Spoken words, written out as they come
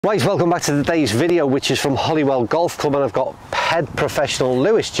Right, welcome back to today's video, which is from Holywell Golf Club, and I've got head professional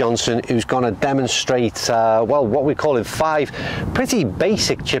Lewis Johnson, who's going to demonstrate, well, what we call 5 pretty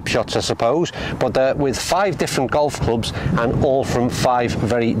basic chip shots, I suppose, but with 5 different golf clubs and all from 5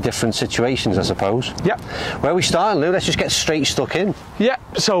 very different situations, I suppose. Yeah. Where are we starting, Lou? Let's just get straight stuck in. Yeah,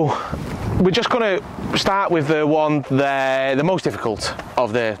 so we're just going to start with the most difficult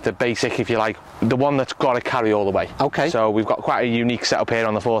of the basic, if you like, the one that's got to carry all the way. Okay. So we've got quite a unique setup here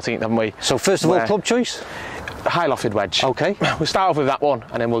on the 14th, haven't we? So first of all, club choice? High lofted wedge. Okay. We'll start off with that one,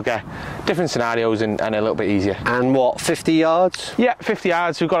 and then we'll get different scenarios and a little bit easier. And what, 50 yards? Yeah, 50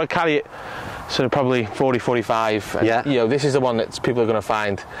 yards. We've got to carry it sort of probably 40, 45. And, yeah. You know, this is the one that people are going to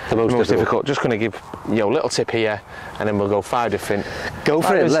find the most difficult. Just going to give, you know, a little tip here, and then we'll go 5 different. Go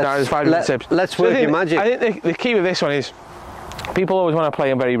for it. Let's work your magic. I think the key with this one is people always want to play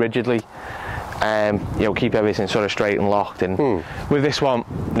them very rigidly. You know, keep everything sort of straight and locked, and with this one,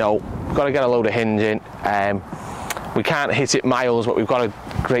 no, we've got to get a load of hinge in. We can't hit it miles, but we've got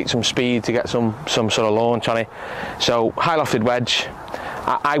to create some speed to get some sort of launch on it. So high lofted wedge,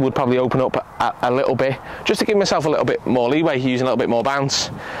 I would probably open up a little bit, just to give myself a little bit more leeway, using a little bit more bounce.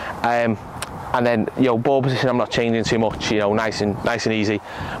 And then, you know, ball position, I'm not changing too much, you know, nice and easy.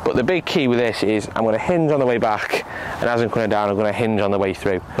 But the big key with this is I'm going to hinge on the way back, and as I'm coming down, I'm going to hinge on the way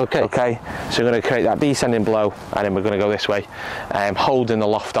through. Okay. Okay. So we're going to create that descending blow, and then we're going to go this way, holding the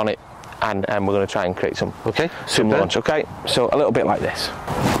loft on it, and we're going to try and create some launch. Okay. So a little bit like this.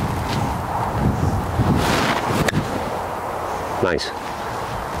 Nice.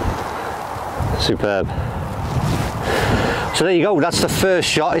 Superb. So there you go, that's the first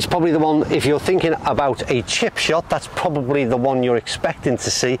shot. It's probably the one, if you're thinking about a chip shot, that's probably the one you're expecting to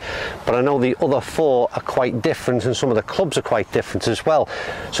see, but I know the other 4 are quite different, and some of the clubs are quite different as well.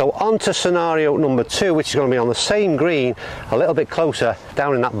 So on to scenario number 2, which is going to be on the same green, a little bit closer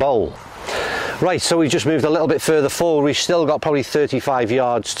down in that bowl. Right, so we just moved a little bit further forward. We've still got probably 35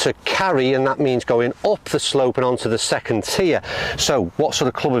 yards to carry, and that means going up the slope and onto the second tier. So what sort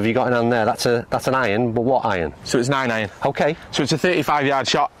of club have you got in hand there? That's an iron, but what iron? So it's 9 iron. Okay. So it's a 35-yard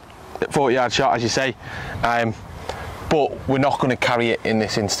shot, 40-yard shot, as you say. But we're not going to carry it in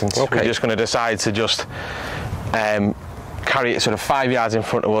this instance. Okay. We're just going to decide to just carry it sort of 5 yards in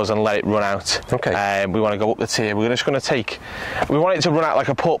front of us and let it run out. Okay. We want to go up the tier. We're just going to take. We want it to run out like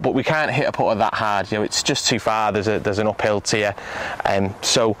a putt, but we can't hit a putter that hard. You know, it's just too far. There's an uphill tier.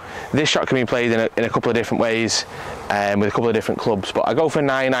 So this shot can be played in a couple of different ways, with a couple of different clubs. But I go for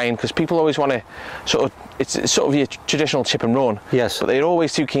 9 iron because people always want to sort of. It's sort of your traditional chip and run. Yes. But they're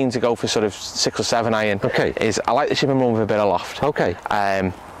always too keen to go for sort of 6 or 7 iron. Okay. I like the chip and run with a bit of loft. Okay.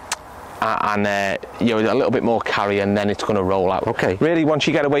 And you know, a little bit more carry, and then it's going to roll out. Okay. Really, once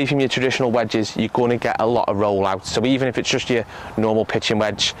you get away from your traditional wedges, you're going to get a lot of roll out. So even if it's just your normal pitching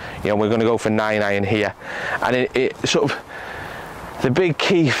wedge, you know, we're going to go for 9 iron here. And it sort of, the big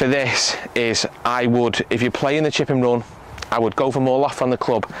key for this is if you're playing the chip and run, I would go for more loft on the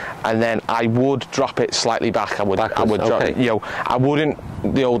club, and then I would drop it slightly back. I would drop it, you know, I wouldn't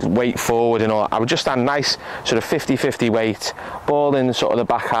the old weight forward and all. I would just stand nice, sort of 50-50 weight, ball in sort of the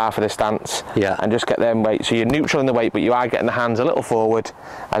back half of the stance, and just get them weight. So you're neutral in the weight, but you are getting the hands a little forward,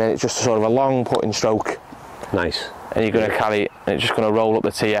 and then it's just sort of a long putting stroke. Nice. And you're going to carry it, and it's just going to roll up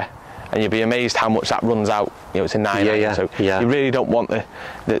the tier. And you'll be amazed how much that runs out. You know, it's a 9 iron, so you really don't want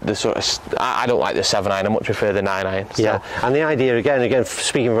the sort of. I don't like the 7 iron. I much prefer the 9 iron. So. Yeah, and the idea again,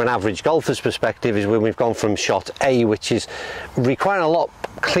 speaking from an average golfer's perspective, is when we've gone from shot A, which is requiring a lot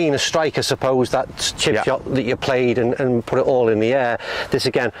cleaner strike, I suppose, that chip shot that you played and put it all in the air. This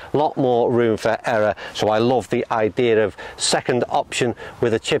again, a lot more room for error. So I love the idea of second option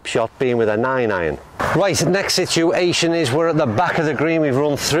with a chip shot being with a 9 iron. Right, next situation is we're at the back of the green. We've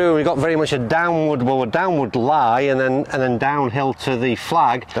run through. We've got very much a downward lie, and then downhill to the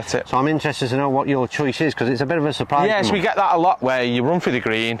flag. That's it. So I'm interested to know what your choice is, because it's a bit of a surprise. Yes, we get that a lot, where you run through the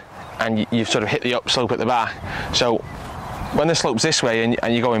green and you sort of hit the upslope at the back. So when the slope's this way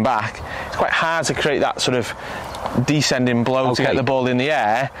and you're going back, it's quite hard to create that sort of descending blow to get the ball in the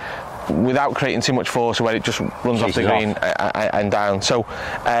air without creating too much force, where it just runs off the green and down. So.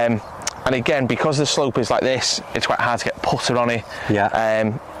 And again, because the slope is like this, it's quite hard to get putter on it.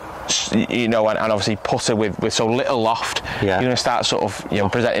 Yeah. You know, and obviously putter with so little loft, you're going to start sort of, you know,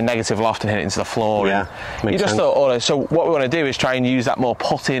 presenting negative loft and hit it into the floor. Yeah. You just thought, oh, so what we want to do is try and use that more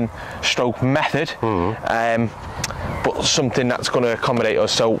putting stroke method, but something that's going to accommodate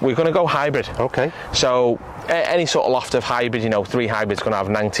us. So we're going to go hybrid. Okay. So any sort of loft of hybrid, you know, 3 hybrids going to have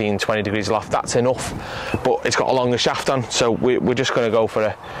 19-20 degrees of loft. That's enough, but it's got a longer shaft on, so we're just going to go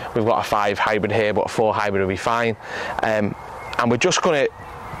for we've got a 5 hybrid here, but a 4 hybrid will be fine. And we're just going to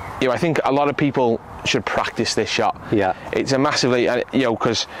you know, I think a lot of people should practice this shot. Yeah. It's a massively, you know,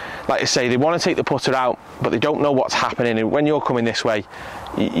 because like I say, they want to take the putter out, but they don't know what's happening. And when you're coming this way,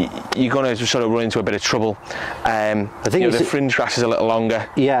 you're going to sort of run into a bit of trouble. I think, you know, the fringe grass is a little longer.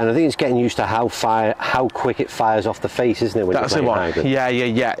 Yeah, and I think it's getting used to how quick it fires off the face, isn't it? When that's the one. Hybrid. Yeah.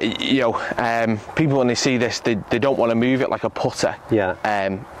 You know, people when they see this, they don't want to move it like a putter. Yeah.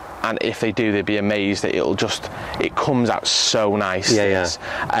 And if they do, they'd be amazed that it comes out so nice. Yeah.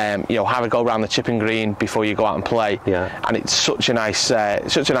 You know, have a go around the chipping green before you go out and play. Yeah. And it's such a nice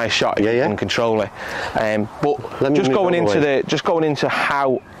shot if you can control it. But just going into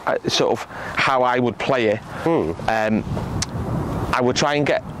how sort of how I would play it. I would try and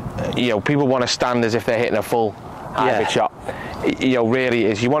get, you know, people want to stand as if they're hitting a full hybrid shot. You know, really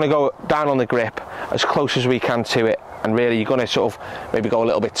is you want to go down on the grip as close as we can to it. And really, you're going to sort of maybe go a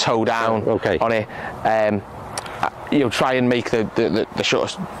little bit toe down on it. You know, try and make the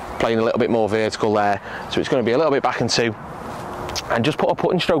shot playing a little bit more vertical there. So it's going to be a little bit back and two. And just put a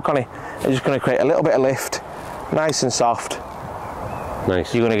putting stroke on it. It's just going to create a little bit of lift, nice and soft.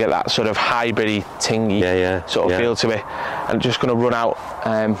 Nice. You're going to get that sort of hybrid-y, tingy sort of feel to it. And just going to run out.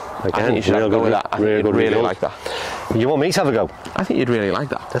 Again, I think you should have a go with that. I think you'd really like that. You want me to have a go? I think you'd really like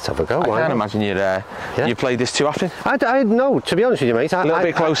that. Let's have a go. I can't imagine you played this too often. I no, to be honest with you, mate. A little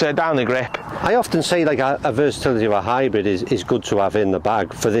bit closer down the grip. I often say like a versatility of a hybrid is good to have in the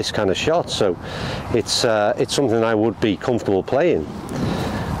bag for this kind of shot. So it's something I would be comfortable playing.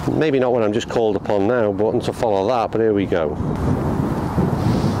 Maybe not when I'm just called upon now, but to follow that. But here we go.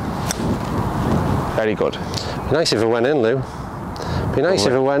 Very good. Nice if it went in, Lou. Be nice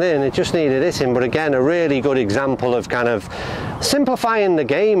if it went in. It just needed hitting, but again, a really good example of kind of simplifying the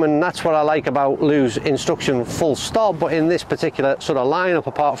game, and that's what I like about Lou's instruction full stop. But in this particular sort of lineup,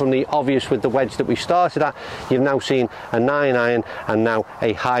 apart from the obvious with the wedge that we started at, you've now seen a 9-iron and now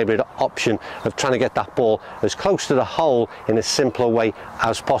a hybrid option of trying to get that ball as close to the hole in a simpler way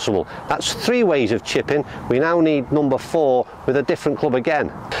as possible. That's 3 ways of chipping. We now need number 4 with a different club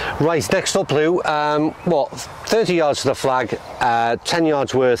again. Right, next up, Lou, 30 yards to the flag, 10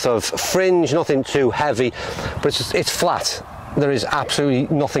 yards worth of fringe, nothing too heavy, but it's flat. There is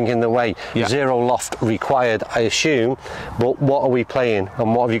absolutely nothing in the way. 0 loft required, I assume. But what are we playing,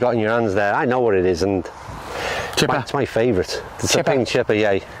 and what have you got in your hands there? I know what it is, and chipper. It's my favourite. It's a ping chipper,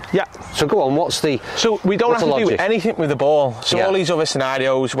 yeah. So go on. So we don't have to do anything with the ball. So all these other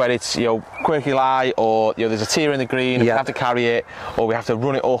scenarios where it's, you know, quirky lie, or, you know, there's a tear in the green, we have to carry it, or we have to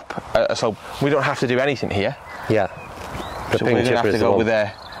run it up. So we don't have to do anything here. The so ping we're chipper gonna have to is go with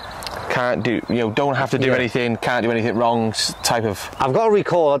there. Can't do, you know, don't have to do anything, can't do anything wrong type of. I've got to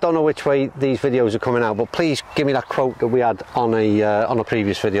recall, I don't know which way these videos are coming out, but please give me that quote that we had on a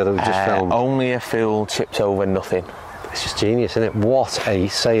previous video that we just filmed. Only a fool chipped over nothing. It's just genius, isn't it? What a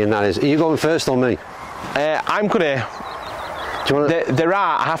saying that is. Are you going first or me? I'm gonna. Do you want to... There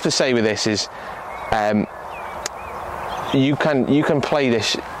are, I have to say with this is, you can play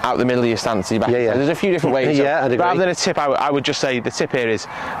this out the middle of your stance. There's a few different ways. Rather than a tip, I would just say the tip here is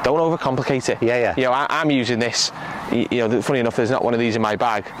don't overcomplicate it. You know, I'm using this. You know, funny enough, there's not one of these in my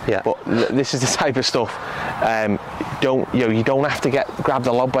bag. But this is the type of stuff. You don't have to grab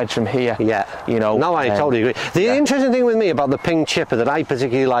the lob wedge from here. You know. No, I totally agree. The interesting thing with me about the ping chipper that I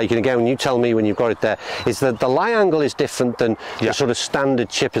particularly like, and again, when you tell me when you've got it there, is that the lie angle is different than the sort of standard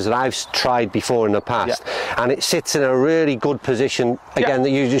chippers that I've tried before in the past, and it sits in a really good position again that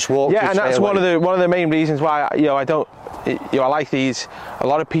you just walk. And that's one of the main reasons why I like these. A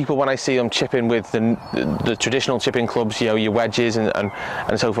lot of people, when I see them chipping with the traditional chipping clubs, you know, your wedges and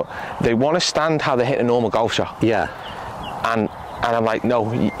so forth, they want to stand how they hit a normal golf shot. And I'm like, no,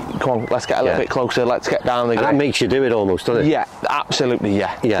 come on, let's get a little bit closer, let's get down the grip. And that makes you do it almost, doesn't it? Yeah, absolutely,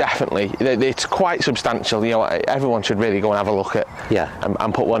 definitely. It's quite substantial. You know, everyone should really go and have a look at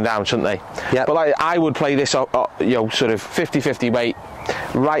and put one down, shouldn't they? But like, I would play this, you know, sort of 50-50 weight,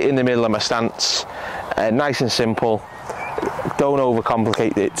 right in the middle of my stance, nice and simple. Don't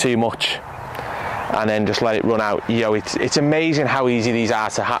overcomplicate it too much, and then just let it run out. You know, it's amazing how easy these are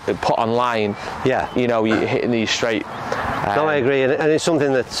to put online. You know, you're hitting these straight. No, I agree, and it's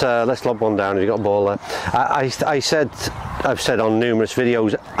something that let's lob one down. Have you got a ball there? I've said on numerous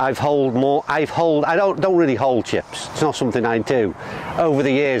videos, I don't really hold chips. It's not something I do. Over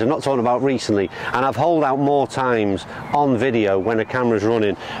the years, I'm not talking about recently, and I've holed out more times on video when a camera's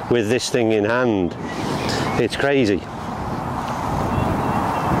running with this thing in hand. It's crazy.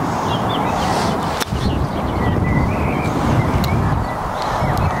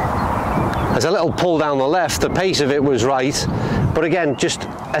 There's a little pull down the left, the pace of it was right, but again, just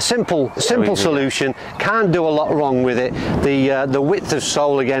a simple solution. Can't do a lot wrong with it. The width of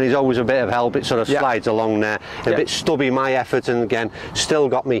sole again is always a bit of help. It sort of slides along there. A bit stubby, my effort, and again still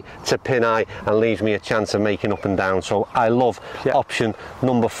got me to pin eye and leaves me a chance of making up and down. So I love option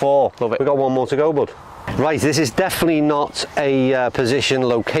number 4. Love it. We've got one more to go, bud. Right, this is definitely not a position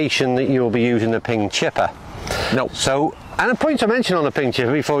location that you'll be using the ping chipper. No. So, and a point to mention on the ping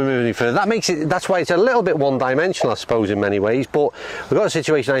chipper before we move any further, that's why it's a little bit one-dimensional, I suppose, in many ways. But we've got a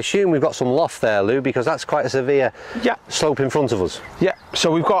situation, I assume we've got some loft there, Lou, because that's quite a severe slope in front of us. Yeah.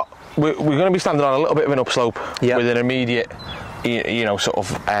 So we're going to be standing on a little bit of an upslope with an immediate, you know, sort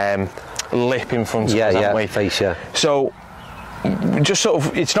of lip in front of us, haven't we? Face, So just sort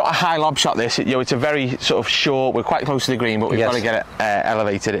of, it's not a high lob shot, this, you know, it's a very sort of short, we're quite close to the green, but we've got to get it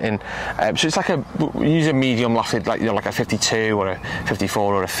elevated in. So it's like use a medium lofted, like, you know, like a 52 or a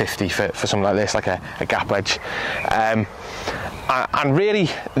 54 or a 50 for something like this, like a gap wedge. And really,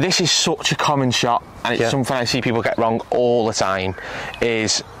 this is such a common shot, and it's something I see people get wrong all the time,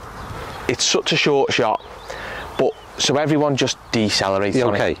 is it's such a short shot, but so everyone just decelerates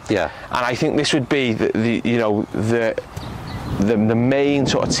on it. And I think this would be the main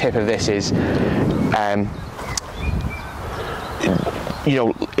sort of tip of this is, you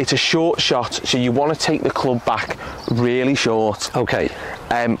know, it's a short shot, so you want to take the club back really short.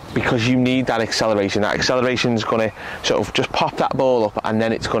 Because you need that acceleration. That acceleration is going to sort of just pop that ball up, and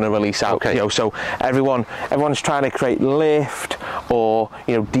then it's going to release out. You know, so everyone's trying to create lift or,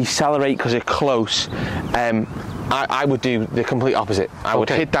 you know, decelerate because they're close. I would do the complete opposite. I would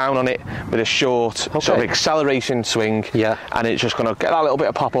hit down on it with a short sort of acceleration swing, and it's just going to get that little bit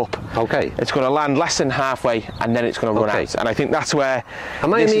of pop up. It's going to land less than halfway, and then it's going to run out. And I think that's where.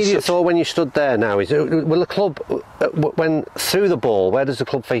 And my immediate thought when you stood there now is, will the club, when through the ball, where does the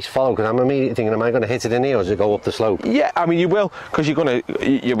club face follow? Because I'm immediately thinking, am I going to hit it in here, or does it go up the slope? Yeah, I mean you will, because we're going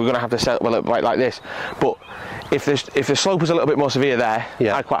to have to set up like this, but. If the slope was a little bit more severe there,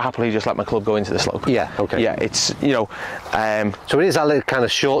 I'd quite happily just let my club go into the slope. It's, you know. So it is that little kind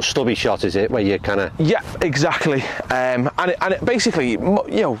of short, stubby shot, is it, where you kind of. Yeah, exactly. And it basically,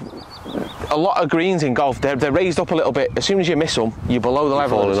 you know, a lot of greens in golf, they're raised up a little bit. As soon as you miss them, you're below the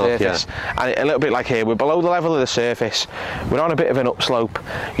level of the surface. And a little bit like here, we're below the level of the surface. We're on a bit of an upslope.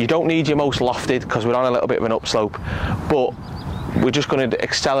 You don't need your most lofted because we're on a little bit of an upslope, but. We're just going to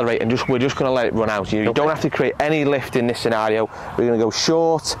accelerate and we're just going to let it run out. You don't have to create any lift in this scenario. We're going to go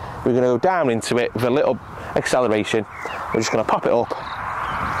short, we're going to go down into it with a little acceleration. We're just going to pop it up.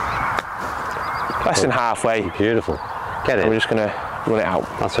 Less than halfway. Beautiful. Get it. And we're just going to run it out.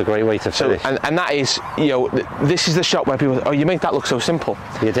 That's a great way to finish. And that is, you know, this is the shot where people, oh, you make that look so simple.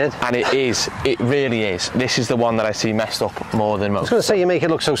 You did. And it is, it really is. This is the one that I see messed up more than most. I was going to say you make it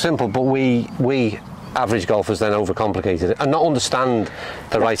look so simple, but we average golfers then overcomplicated it and not understand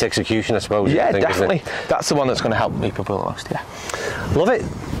the right execution, I suppose. Yeah, definitely. That's the one that's going to help people the most. Love it.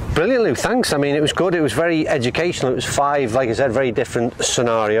 Brilliant, Lou, thanks. I mean, it was good, it was very educational. It was 5, like I said, very different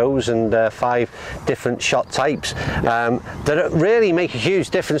scenarios and 5 different shot types that really make a huge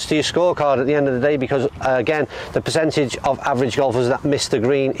difference to your scorecard at the end of the day, because again, the percentage of average golfers that miss the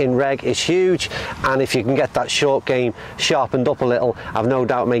green in reg is huge, and if you can get that short game sharpened up a little, I've no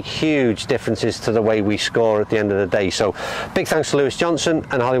doubt make huge differences to the way we score at the end of the day. So big thanks to Lewis Johnson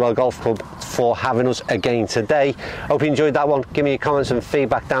and Holywell Golf Club for having us again today. Hope you enjoyed that one. Give me your comments and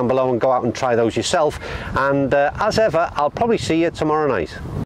feedback down below and go out and try those yourself, and as ever, I'll probably see you tomorrow night.